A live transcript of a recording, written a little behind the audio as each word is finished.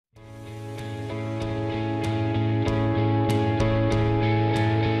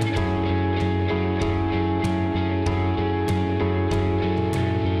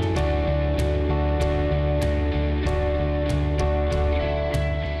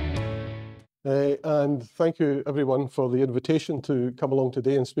And thank you everyone for the invitation to come along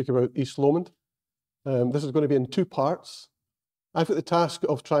today and speak about East Lomond. This is going to be in two parts. I've got the task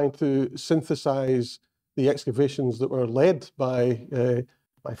of trying to synthesize the excavations that were led by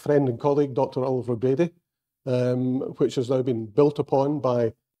my friend and colleague, Dr. Oliver Brady, which has now been built upon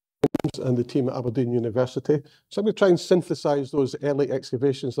by James and the team at Aberdeen University. So I'm going to try and synthesize those early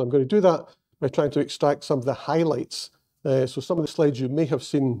excavations. I'm going to do that by trying to extract some of the highlights. So some of the slides you may have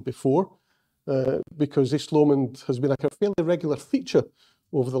seen before, because East Lomond has been like a fairly regular feature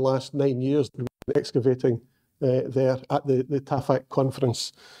over the last 9 years we've been excavating there at the TAFAC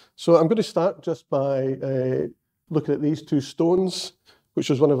conference. So I'm going to start just by looking at these two stones, which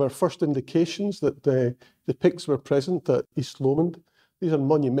was one of our first indications that the Picts were present at East Lomond. These are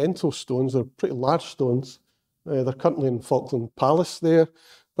monumental stones, they're pretty large stones. They're currently in Falkland Palace there,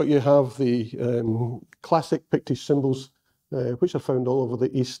 but you have the classic Pictish symbols which are found all over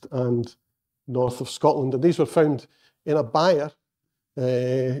the east and north of Scotland. And these were found in a byre,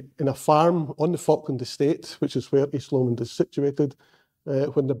 in a farm on the Falkland estate, which is where East Lomond is situated,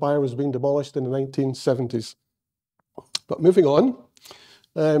 when the byre was being demolished in the 1970s. But moving on,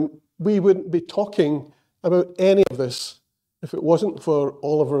 we wouldn't be talking about any of this if it wasn't for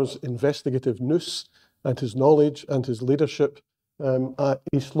Oliver's investigative nous and his knowledge and his leadership at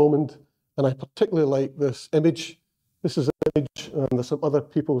East Lomond. And I particularly like this image. This is an image, and there's some other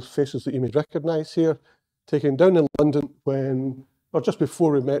people's faces that you may recognise here, taken down in London when, or just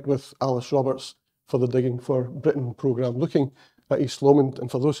before we met with Alice Roberts for the Digging for Britain programme, looking at East Lomond. And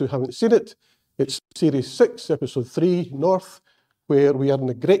for those who haven't seen it, it's Series 6, Episode 3, North, where we are in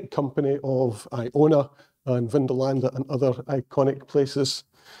the great company of Iona and Vindolanda and other iconic places.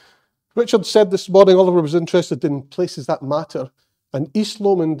 Richard said this morning Oliver was interested in places that matter, and East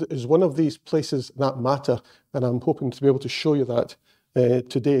Lomond is one of these places that matter, and I'm hoping to be able to show you that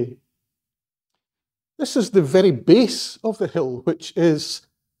today. This is the very base of the hill, which is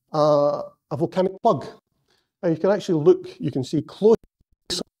a volcanic plug. You can actually look, you can see close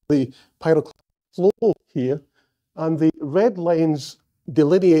to the pyroclastic flow here, and the red lines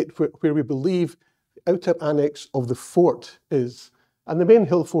delineate where we believe the outer annex of the fort is. And the main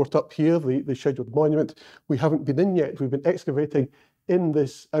hill fort up here, the scheduled monument, we haven't been in yet. We've been excavating in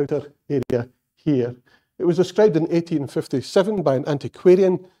this outer area here. It was described in 1857 by an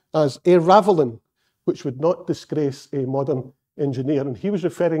antiquarian as a ravelin, which would not disgrace a modern engineer. And he was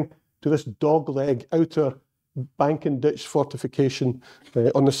referring to this dogleg outer bank and ditch fortification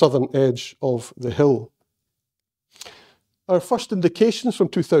on the southern edge of the hill. Our first indications from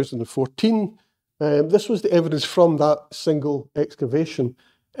 2014, this was the evidence from that single excavation.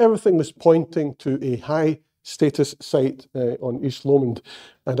 Everything was pointing to a high status site on East Lomond.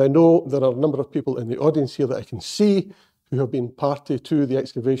 And I know there are a number of people in the audience here that I can see who have been party to the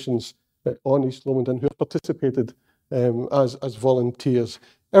excavations on East Lomond and who have participated as volunteers.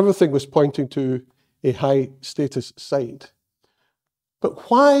 Everything was pointing to a high status site. But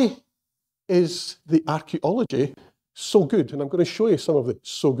why is the archaeology so good? And I'm going to show you some of the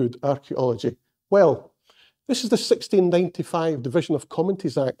so good archaeology. Well, this is the 1695 Division of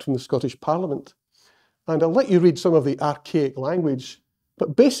Commonties Act from the Scottish Parliament. And I'll let you read some of the archaic language,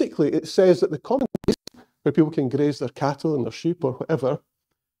 but basically it says that the commonties, where people can graze their cattle and their sheep or whatever,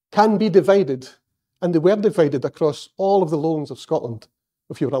 can be divided, and they were divided across all of the lowlands of Scotland.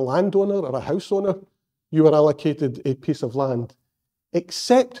 If you were a landowner or a house owner, you were allocated a piece of land,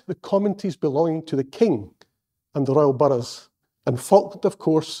 except the commonties belonging to the king and the royal boroughs. And Falkland, of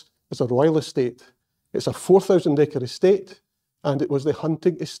course, is a royal estate. It's a 4,000-acre estate, and it was the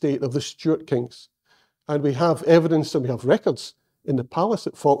hunting estate of the Stuart kings. And we have evidence and we have records in the palace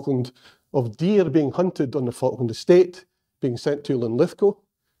at Falkland of deer being hunted on the Falkland estate, being sent to Linlithgow,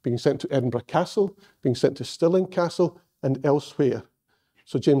 being sent to Edinburgh Castle, being sent to Stirling Castle, and elsewhere.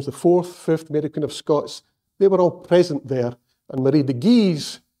 So James IV, 5th, Mary Queen of Scots, they were all present there. And Marie de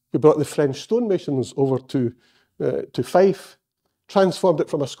Guise, who brought the French stonemasons over to Fife, transformed it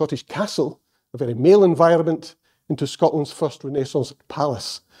from a Scottish castle, a very male environment, into Scotland's first Renaissance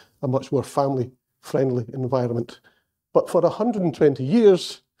palace, a much more family-friendly environment. But for 120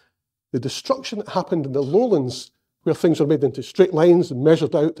 years, the destruction that happened in the lowlands, where things were made into straight lines and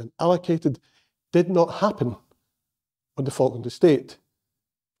measured out and allocated, did not happen on the Falkland estate.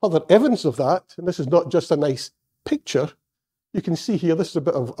 Other evidence of that, and this is not just a nice picture, you can see here, this is a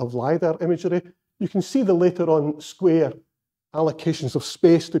bit of LiDAR imagery, you can see the later on square allocations of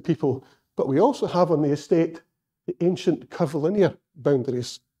space to people, but we also have on the estate the ancient curvilinear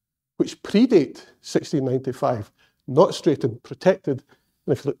boundaries, which predate 1695, not straightened, protected.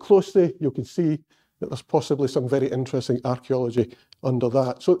 And if you look closely, you can see that there's possibly some very interesting archaeology under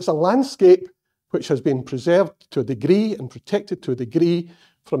that. So it's a landscape which has been preserved to a degree and protected to a degree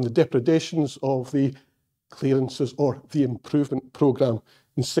from the depredations of the clearances or the improvement programme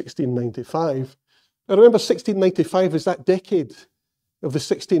in 1695. Now remember, 1695 is that decade of the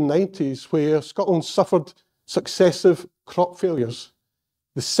 1690s where Scotland suffered successive crop failures.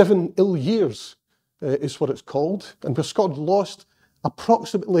 The 7 ill years is what it's called, and where Scotland lost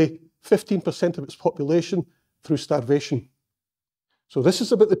approximately 15% of its population through starvation. So this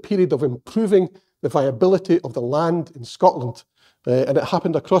is about the period of improving the viability of the land in Scotland. And it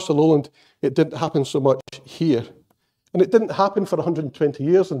happened across the lowland. It didn't happen so much here. And it didn't happen for 120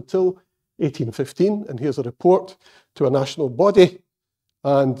 years until 1815. And here's a report to a national body.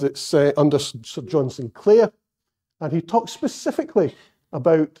 And it's under Sir John Sinclair. And he talks specifically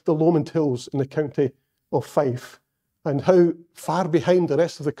about the Lomond Hills in the county of Fife and how far behind the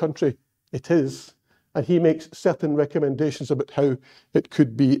rest of the country it is. And he makes certain recommendations about how it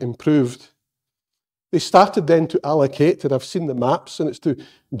could be improved. They started then to allocate, and I've seen the maps, and it's to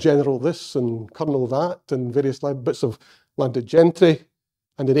general this and colonel that and various bits of landed gentry.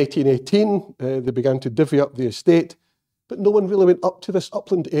 And in 1818, they began to divvy up the estate, but no one really went up to this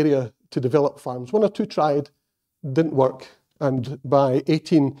upland area to develop farms. 1 or 2 tried, didn't work. And by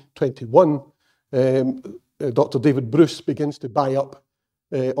 1821, Dr. David Bruce begins to buy up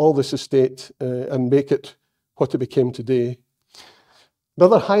all this estate and make it what it became today.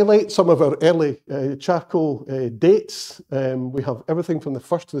 Another highlight, some of our early charcoal dates. We have everything from the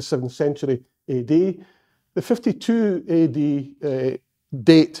 1st to the 7th century AD. The 52 AD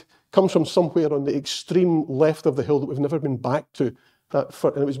date comes from somewhere on the extreme left of the hill that we've never been back to.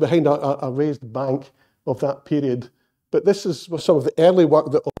 And it was behind a raised bank of that period. But this is some of the early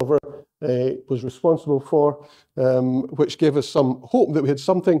work that Oliver was responsible for, which gave us some hope that we had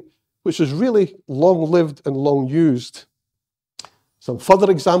something which was really long-lived and long-used. Some further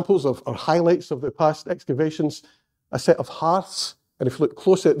examples or highlights of the past excavations, a set of hearths. And if you look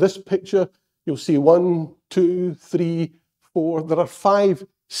closely at this picture, you'll see 1, 2, 3, 4. There are 5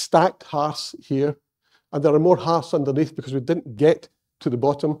 stacked hearths here. And there are more hearths underneath because we didn't get to the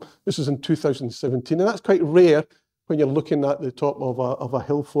bottom. This is in 2017. And that's quite rare when you're looking at the top of a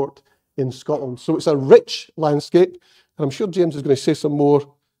hill fort in Scotland. So it's a rich landscape. And I'm sure James is going to say some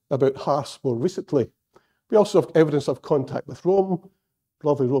more about hearths more recently. We also have evidence of contact with Rome,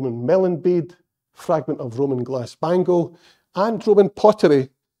 lovely Roman melon bead, fragment of Roman glass bangle, and Roman pottery,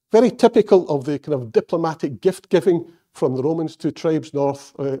 very typical of the kind of diplomatic gift giving from the Romans to tribes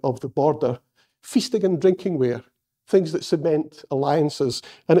north of the border. Feasting and drinking ware, things that cement alliances.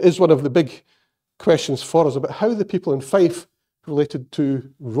 And it is one of the big questions for us about how the people in Fife related to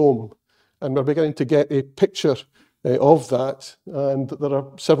Rome. And we're beginning to get a picture of that. And there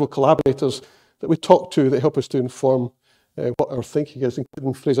are several collaborators that we talk to that help us to inform what our thinking is,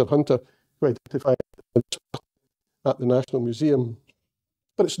 including Fraser Hunter, who identified at the National Museum.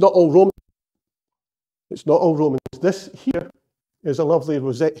 But it's not all Roman. It's not all Romans. This here is a lovely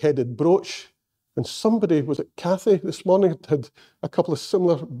rosette-headed brooch. And somebody, was it Cathy this morning, had a couple of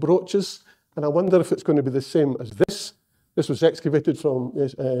similar brooches. And I wonder if it's going to be the same as this. This was excavated from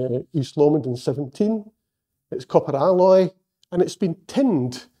East Lomond in 17. It's copper alloy, and it's been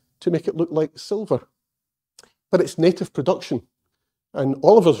tinned to make it look like silver. But it's native production. And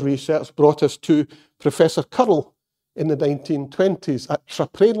Oliver's research brought us to Professor Currell in the 1920s at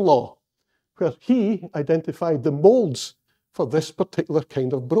Traprainlaw, where he identified the moulds for this particular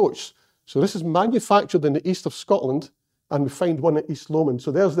kind of brooch. So this is manufactured in the east of Scotland, and we find one at East Lomond.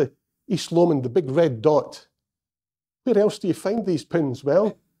 So there's the East Lomond, the big red dot. Where else do you find these pins?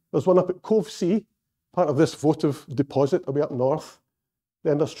 Well, there's one up at Cove C, part of this votive deposit away up north.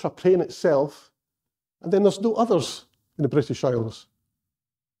 Then there's Traprain itself. And then there's no others in the British Isles,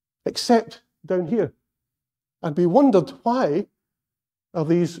 except down here. And we wondered, why are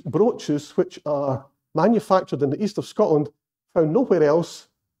these brooches, which are manufactured in the east of Scotland, found nowhere else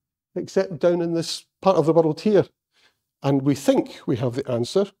except down in this part of the world here? And we think we have the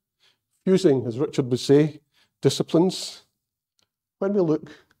answer, using, as Richard would say, disciplines. When we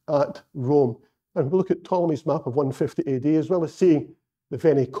look at Rome, and we look at Ptolemy's map of 150 AD, as well as seeing the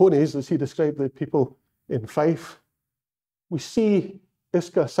Venicones, as he described the people in Fife, we see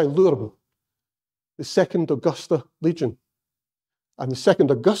Isca Silurum, the Second Augusta Legion. And the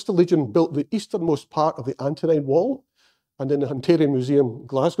Second Augusta Legion built the easternmost part of the Antonine Wall. And in the Hunterian Museum,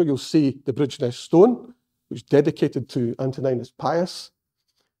 Glasgow, you'll see the Bridgeness Stone, which is dedicated to Antoninus Pius.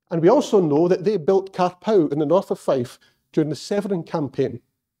 And we also know that they built Carpow in the north of Fife during the Severn campaign,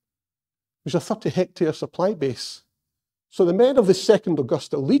 which is a 30-hectare supply base. So the men of the Second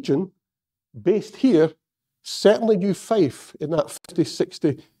Augusta Legion based here certainly knew Fife in that 50,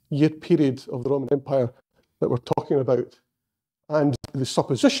 60-year period of the Roman Empire that we're talking about. And the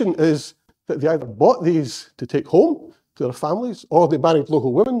supposition is that they either bought these to take home to their families, or they married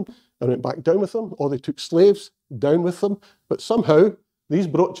local women and went back down with them, or they took slaves down with them. But somehow, these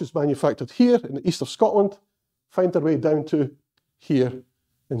brooches manufactured here in the east of Scotland find their way down to here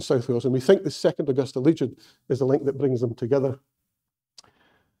in South Wales. And we think the Second Augusta Legion is the link that brings them together.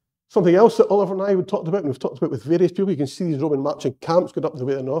 Something else that Oliver and I would talked about, and we've talked about with various people, you can see these Roman marching camps going up the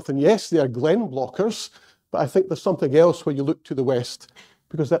way to the north. And yes, they are glen blockers, but I think there's something else when you look to the west,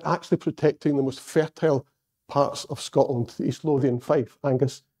 because they're actually protecting the most fertile parts of Scotland, the East Lothian, Fife,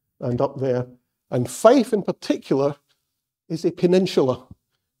 Angus, and up there. And Fife in particular is a peninsula,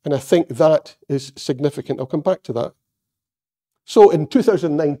 and I think that is significant. I'll come back to that. So in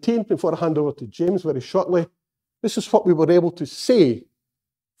 2019, before I hand over to James very shortly, this is what we were able to say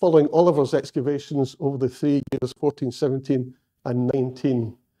following Oliver's excavations over the 3 years, 14, 17, and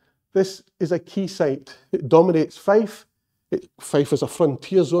 19. This is a key site. It dominates Fife. Fife is a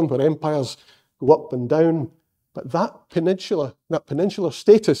frontier zone where empires go up and down. But that peninsular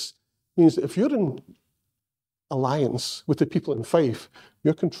status means that if you're in alliance with the people in Fife,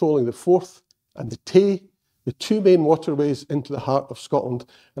 you're controlling the Forth and the Tay, the two main waterways into the heart of Scotland.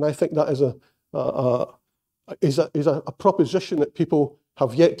 And I think that is a proposition that people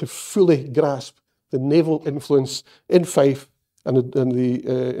have yet to fully grasp, the naval influence in Fife and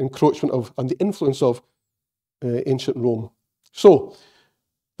the encroachment of and the influence of ancient Rome. So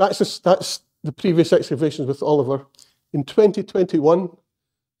that's the previous excavations with Oliver. In 2021,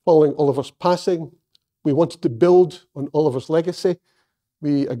 following Oliver's passing, we wanted to build on Oliver's legacy.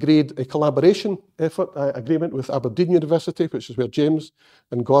 We agreed a collaboration agreement with Aberdeen University, which is where James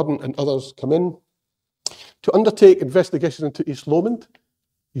and Gordon and others come in, to undertake investigations into East Lomond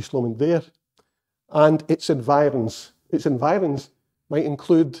there, and its environs. Its environs might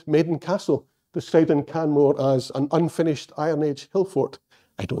include Maiden Castle, described in Canmore as an unfinished Iron Age hill fort.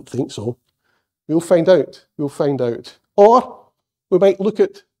 I don't think so. We'll find out. We'll find out. Or we might look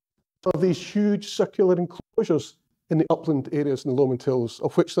at some of these huge circular enclosures in the upland areas in the Lomond Hills,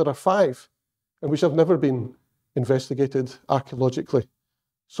 of which there are 5, and which have never been investigated archaeologically.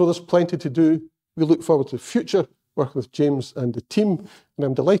 So there's plenty to do. We look forward to the future, working with James and the team, and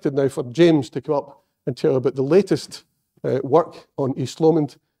I'm delighted now for James to come up and tell about the latest work on East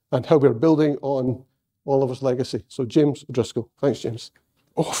Lomond and how we're building on Oliver's legacy. So James O'Driscoll. Thanks, James.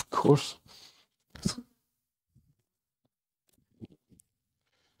 Oh, of course.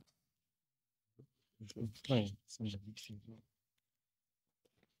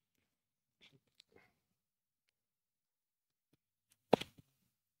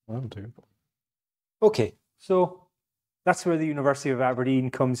 Okay, so that's where the University of Aberdeen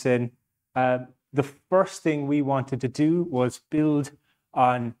comes in. The first thing we wanted to do was build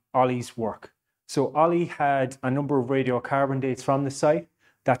on Ollie's work. So Ollie had a number of radiocarbon dates from the site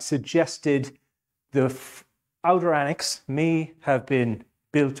that suggested the outer annex may have been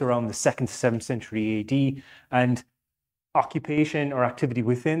built around the 2nd to 7th century AD, and occupation or activity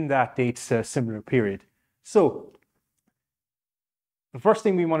within that dates a similar period. So the first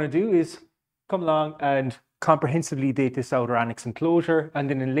thing we want to do is come along and comprehensively date this outer annex enclosure, and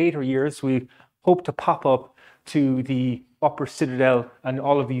then in later years we hope to pop up to the upper citadel and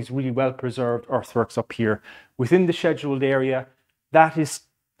all of these really well preserved earthworks up here within the scheduled area. That is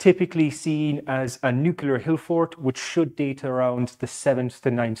typically seen as a nuclear hill fort, which should date around the 7th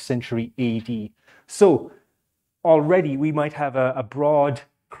to 9th century AD. So already we might have a broad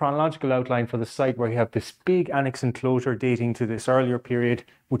chronological outline for the site where you have this big annex enclosure dating to this earlier period,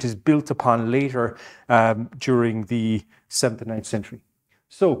 which is built upon later during the 7th and 9th century.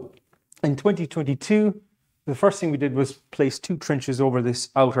 So in 2022, the first thing we did was place 2 trenches over this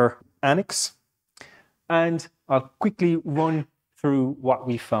outer annex, and I'll quickly run through what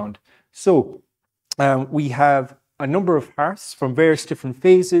we found. So we have a number of hearths from various different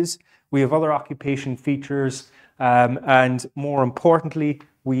phases. We have other occupation features, and more importantly,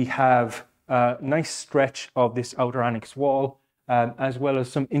 we have a nice stretch of this outer annex wall, as well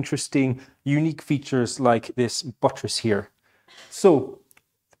as some interesting, unique features like this buttress here. So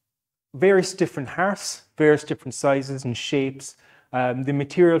various different hearths, various different sizes and shapes. The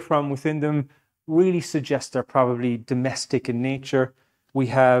material from within them really suggests they're probably domestic in nature. We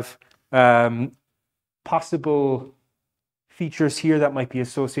have possible features here that might be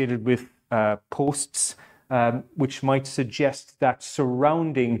associated with posts, which might suggest that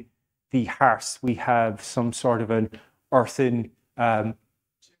surrounding the hearths we have some sort of an earthen. Oh,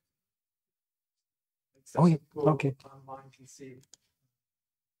 yeah. Okay.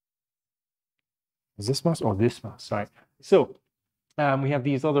 Is this mass or this mass? Sorry. So we have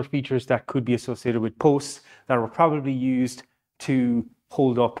these other features that could be associated with posts that were probably used to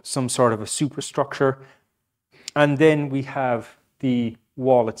hold up some sort of a superstructure. And then we have the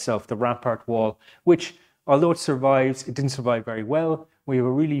wall itself, the rampart wall, which, although it survives, it didn't survive very well. We have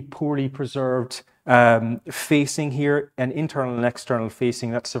a really poorly preserved facing here, an internal and external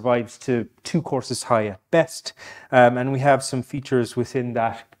facing that survives to 2 courses high at best. And we have some features within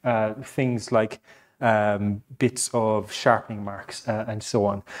that, things like bits of sharpening marks and so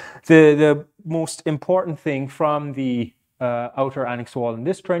on. The most important thing from the outer annex wall in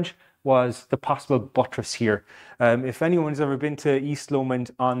this trench was the possible buttress here. If anyone's ever been to East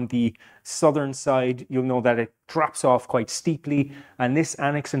Lomond on the southern side, you'll know that it drops off quite steeply, and this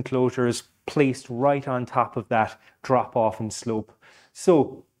annex enclosure is placed right on top of that drop off and slope.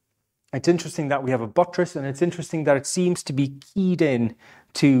 So it's interesting that we have a buttress, and it's interesting that it seems to be keyed in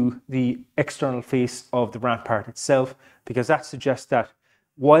to the external face of the rampart itself, because that suggests that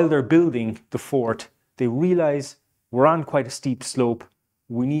while they're building the fort, they realize we're on quite a steep slope.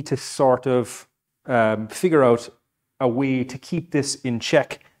 We need to sort of figure out a way to keep this in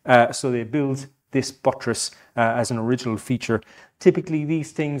check. So they build this buttress as an original feature. Typically,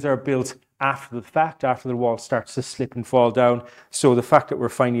 these things are built after the fact, after the wall starts to slip and fall down. So the fact that we're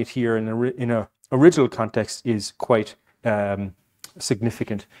finding it here in a original context is quite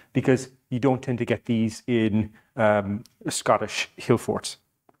significant, because you don't tend to get these in Scottish hill forts.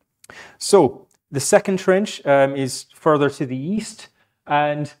 So the second trench is further to the east,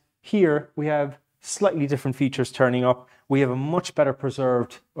 and here we have slightly different features turning up. We have a much better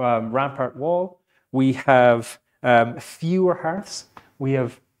preserved rampart wall. We have fewer hearths. We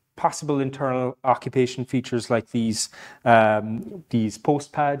have possible internal occupation features like these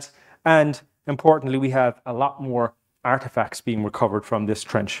post pads, and importantly, we have a lot more artifacts being recovered from this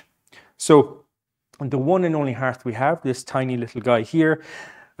trench. So the one and only hearth we have, this tiny little guy here,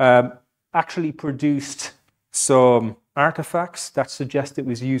 actually produced some artifacts that suggest it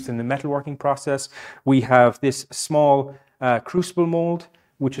was used in the metalworking process. We have this small crucible mold,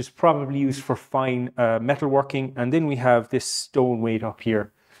 which is probably used for fine metalworking, and then we have this stone weight up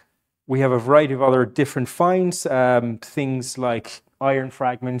here. We have a variety of other different finds, things like iron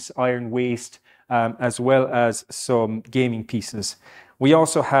fragments, iron waste, as well as some gaming pieces. We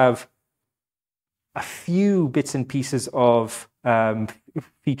also have a few bits and pieces of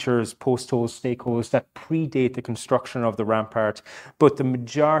features, post holes, stake holes that predate the construction of the rampart, but the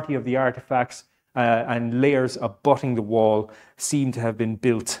majority of the artifacts and layers abutting the wall seem to have been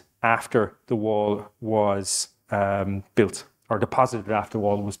built after the wall was built, or deposited after the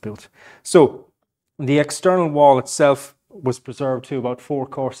wall was built. So the external wall itself was preserved to about 4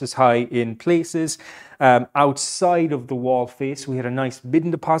 courses high in places. Outside of the wall face, we had a nice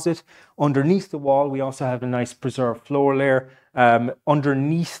midden deposit. Underneath the wall, we also have a nice preserved floor layer.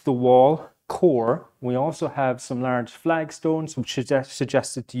 Underneath the wall core, we also have some large flagstones, which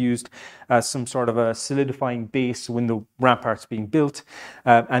suggested to used as some sort of a solidifying base when the rampart's being built.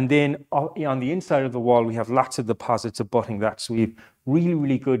 And then on the inside of the wall, we have lots of deposits abutting that. So we have really,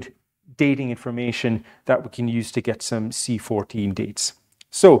 really good dating information that we can use to get some C14 dates.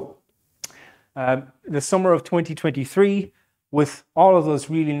 So the summer of 2023, with all of those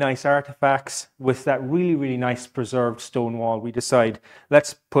really nice artifacts, with that really, really nice preserved stone wall, we decide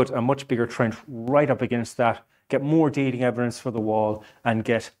let's put a much bigger trench right up against that, get more dating evidence for the wall, and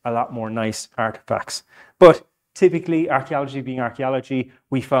get a lot more nice artifacts. But typically, archaeology being archaeology,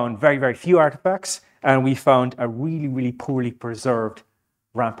 we found very, very few artifacts, and we found a really, really poorly preserved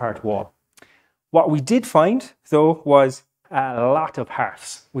rampart wall. What we did find, though, was a lot of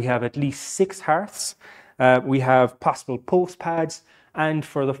hearths. We have at least 6 hearths. We have possible post pads, and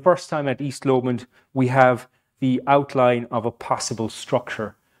for the first time at East Lomond, we have the outline of a possible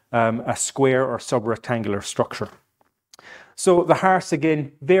structure, a square or sub-rectangular structure. So the hearths,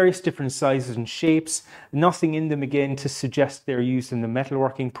 again, various different sizes and shapes, nothing in them again to suggest they're used in the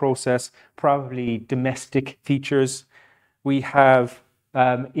metalworking process, probably domestic features. We have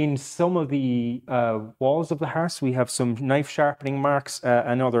in some of the walls of the hearths, we have some knife sharpening marks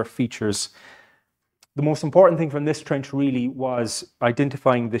and other features. The most important thing from this trench really was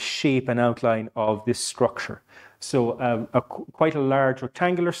identifying the shape and outline of this structure. So quite a large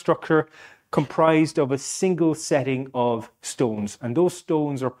rectangular structure comprised of a single setting of stones. And those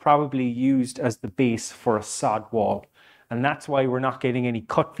stones are probably used as the base for a sod wall. And that's why we're not getting any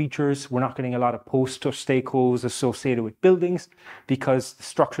cut features. We're not getting a lot of post or stake holes associated with buildings, because the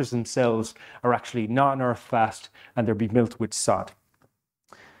structures themselves are actually not earth fast and they're being built with sod.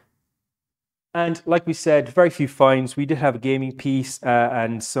 And like we said, very few finds. We did have a gaming piece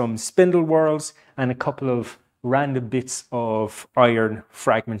and some spindle whorls and a couple of random bits of iron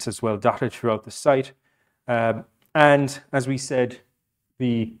fragments as well, dotted throughout the site. And as we said,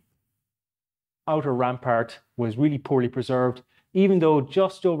 the outer rampart was really poorly preserved, even though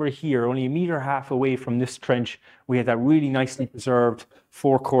just over here, only 1.5 meters away from this trench, we had that really nicely preserved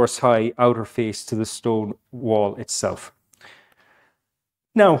 4-course high outer face to the stone wall itself.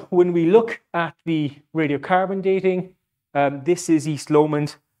 Now, when we look at the radiocarbon dating, this is East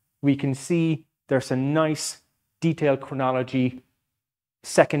Lomond. We can see there's a nice detailed chronology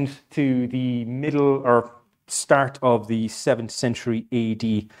second to the middle or start of the 7th century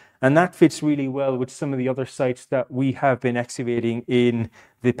AD. And that fits really well with some of the other sites that we have been excavating in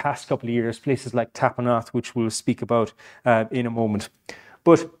the past couple of years, places like Tappanath, which we'll speak about in a moment.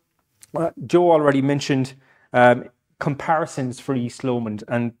 But Joe already mentioned comparisons for East Lomond,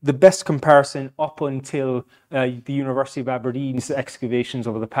 and the best comparison up until the University of Aberdeen's excavations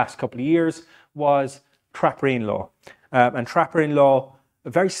over the past couple of years was Traprainlaw. And Traprainlaw, a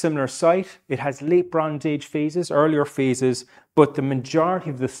very similar site. It has late Bronze Age phases, earlier phases, but the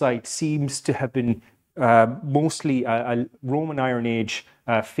majority of the site seems to have been mostly a Roman Iron Age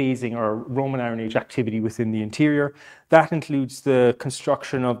phasing or Roman Iron Age activity within the interior. That includes the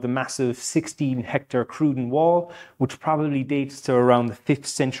construction of the massive 16-hectare Cruden wall, which probably dates to around the 5th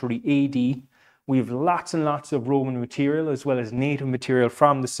century AD. We have lots and lots of Roman material as well as native material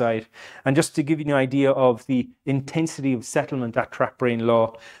from the site. And just to give you an idea of the intensity of settlement at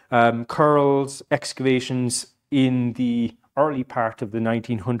Traprainlaw, curls, excavations in the early part of the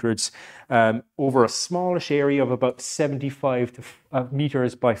 1900s over a smallish area of about 75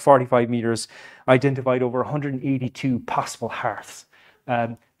 meters by 45 meters, identified over 182 possible hearths.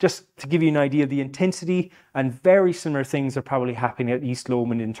 Just to give you an idea of the intensity, and very similar things are probably happening at East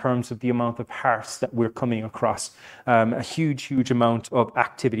Lomond in terms of the amount of hearths that we're coming across. A huge amount of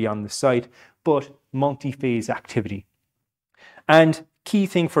activity on the site, but multi-phase activity. And key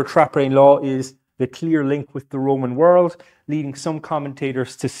thing for Traprainlaw is the clear link with the Roman world, leading some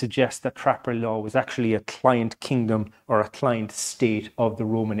commentators to suggest that Traprainlaw was actually a client kingdom or a client state of the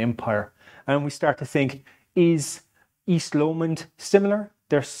Roman Empire. And we start to think, is East Lomond similar?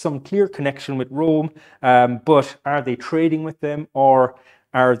 There's some clear connection with Rome, but are they trading with them or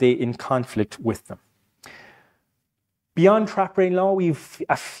are they in conflict with them? Beyond Traprainlaw, we've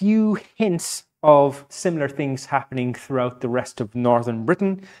a few hints of similar things happening throughout the rest of northern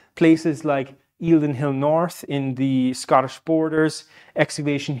Britain. Places like Eildon Hill North in the Scottish borders,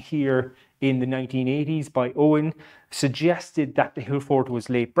 excavation here in the 1980s by Owen suggested that the hill fort was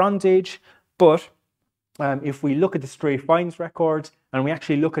late Bronze Age, but if we look at the stray finds records and we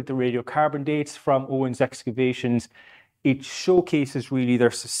actually look at the radiocarbon dates from Owen's excavations, it showcases really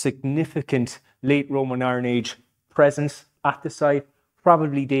there's a significant late Roman Iron Age presence at the site,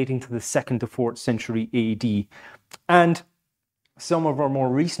 probably dating to the 2nd to 4th century AD. And some of our more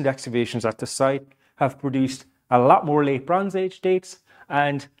recent excavations at the site have produced a lot more late Bronze Age dates.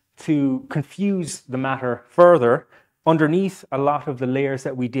 And to confuse the matter further, underneath a lot of the layers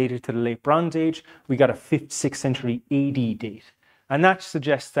that we dated to the late Bronze Age, we got a 5th, 6th century AD date. And that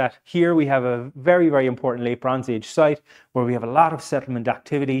suggests that here we have a very important late Bronze Age site where we have a lot of settlement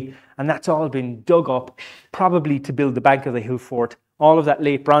activity, and that's all been dug up, probably to build the bank of the hill fort. All of that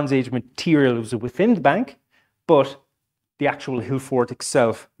late Bronze Age material was within the bank, but the actual hill fort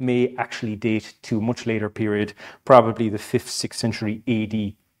itself may actually date to a much later period, probably the 5th, 6th century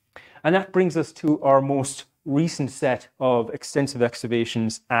AD. And that brings us to our most recent set of extensive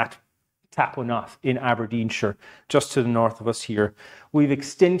excavations at Tappanath in Aberdeenshire, just to the north of us here. We've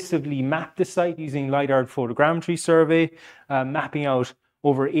extensively mapped the site using LiDAR photogrammetry survey, mapping out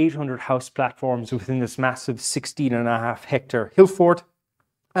over 800 house platforms within this massive 16.5 hectare hill fort.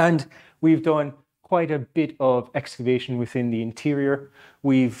 And we've done quite a bit of excavation within the interior.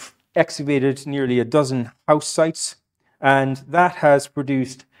 We've excavated nearly a dozen house sites, and that has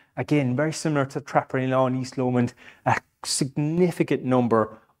produced, again, very similar to Traprainlaw and East Lomond, a significant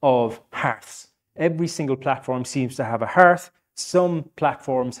number of hearths. Every single platform seems to have a hearth. Some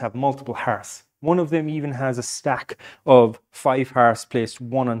platforms have multiple hearths. One of them even has a stack of 5 hearths placed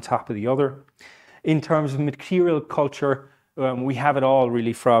one on top of the other. In terms of material culture, we have it all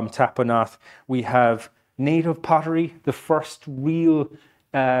really from Tappanath. We have native pottery, the first real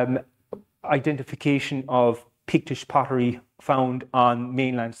identification of Pictish pottery found on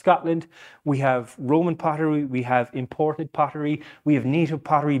mainland Scotland. We have Roman pottery, we have imported pottery, we have native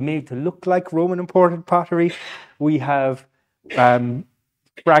pottery made to look like Roman imported pottery. We have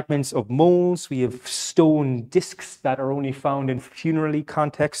fragments of molds, we have stone discs that are only found in funerary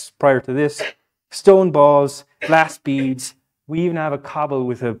contexts prior to this. stone balls, glass beads. We even have a cobble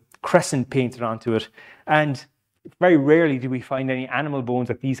with a crescent painted onto it. And very rarely do we find any animal bones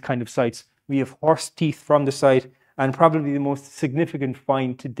at these kind of sites. We have horse teeth from the site, and probably the most significant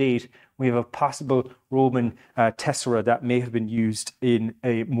find to date, we have a possible Roman tessera that may have been used in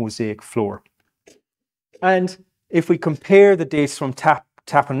a mosaic floor. And if we compare the dates from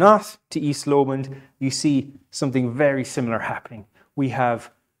Tapanath to East Lomond, you see something very similar happening. We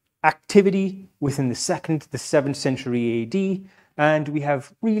have activity within the 2nd to the 7th century AD, and we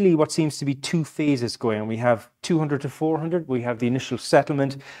have really what seems to be two phases going on. We have 200 to 400, we have the initial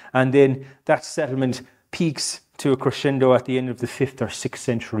settlement, and then that settlement peaks to a crescendo at the end of the 5th or 6th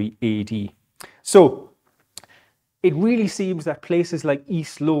century AD. So it really seems that places like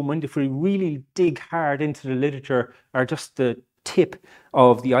East Lomond, if we really dig hard into the literature, are just the tip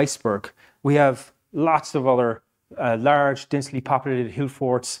of the iceberg. We have lots of other large, densely populated hill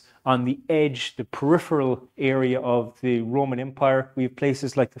forts on the edge, the peripheral area of the Roman Empire. We have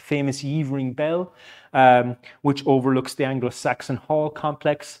places like the famous Yevering Bell, which overlooks the Anglo-Saxon Hall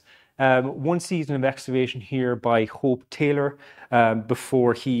complex. One season of excavation here by Hope Taylor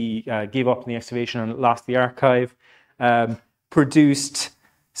before he gave up on the excavation and lost the archive, produced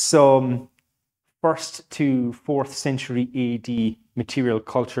some 1st to 4th century AD material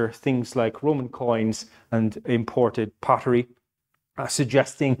culture, things like Roman coins and imported pottery,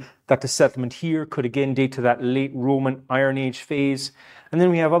 suggesting that the settlement here could again date to that late Roman Iron Age phase. And then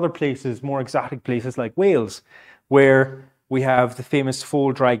we have other places, more exotic places like Wales, where we have the famous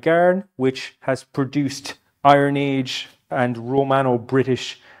Fold Dry Garn, which has produced Iron Age and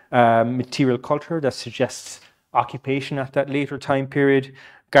Romano-British material culture that suggests occupation at that later time period.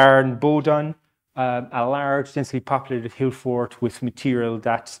 Garn Bodon, a large, densely populated hill fort with material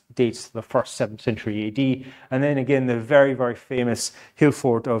that dates to the 1st, 7th century AD. And then again, the very, very famous hill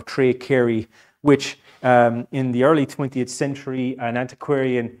fort of Tre Kerry, which in the early 20th century, an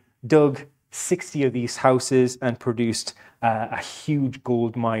antiquarian dug 60 of these houses and produced a huge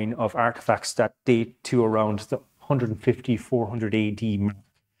gold mine of artifacts that date to around the 150, 400 AD mark.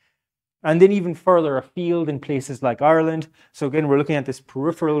 And then even further afield in places like Ireland. So again, we're looking at this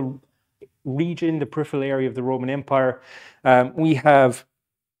peripheral region, the peripheral area of the Roman Empire. We have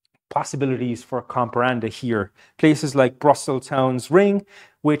possibilities for comparanda here. Places like Brusseltown's Ring,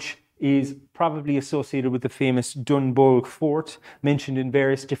 which is probably associated with the famous Dunbolg fort, mentioned in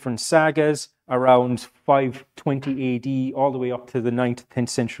various different sagas around 520 AD all the way up to the 9th, 10th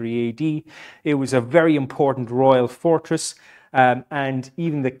century AD. It was a very important royal fortress. And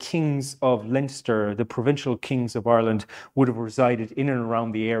even the kings of Leinster, the provincial kings of Ireland, would have resided in and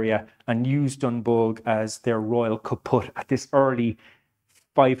around the area and used Dunbolg as their royal kaput at this early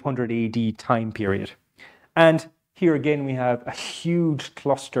 500 AD time period. And here again, we have a huge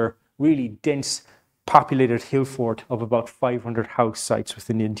cluster, really dense, populated hill fort of about 500 house sites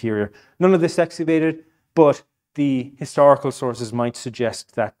within the interior. None of this excavated, but the historical sources might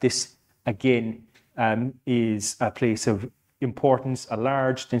suggest that this, again, is a place of importance, a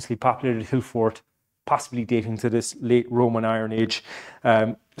large, densely populated hill fort, possibly dating to this late Roman Iron Age,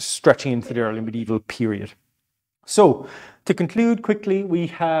 stretching into the early medieval period. So, to conclude quickly, we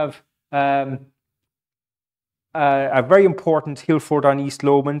have a very important hill fort on East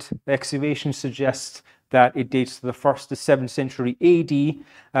Lomond. The excavation suggests that it dates to the 1st to 7th century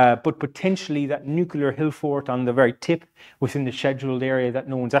AD, but potentially that nuclear hill fort on the very tip within the scheduled area that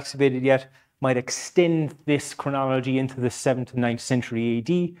no one's excavated yet might extend this chronology into the 7th to 9th century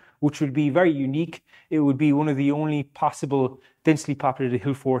AD, which would be very unique. It would be one of the only possible densely populated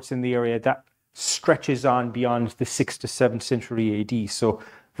hill forts in the area that stretches on beyond the 6th to 7th century AD. So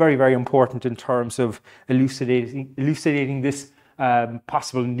very, very important in terms of elucidating this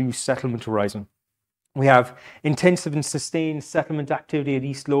possible new settlement horizon. We have intensive and sustained settlement activity at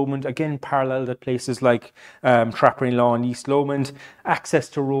East Lomond, again paralleled at places like Trappernlaw and East Lomond, access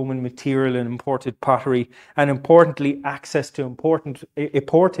to Roman material and imported pottery, and importantly, access to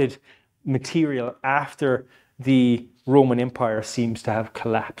imported material after the Roman Empire seems to have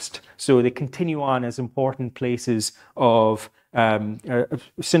collapsed. So they continue on as important places of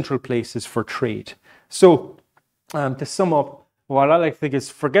central places for trade. So to sum up, what I like to think is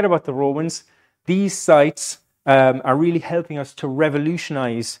forget about the Romans. These sites are really helping us to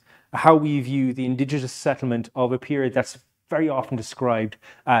revolutionize how we view the indigenous settlement of a period that's very often described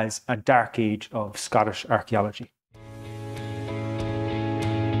as a dark age of Scottish archaeology.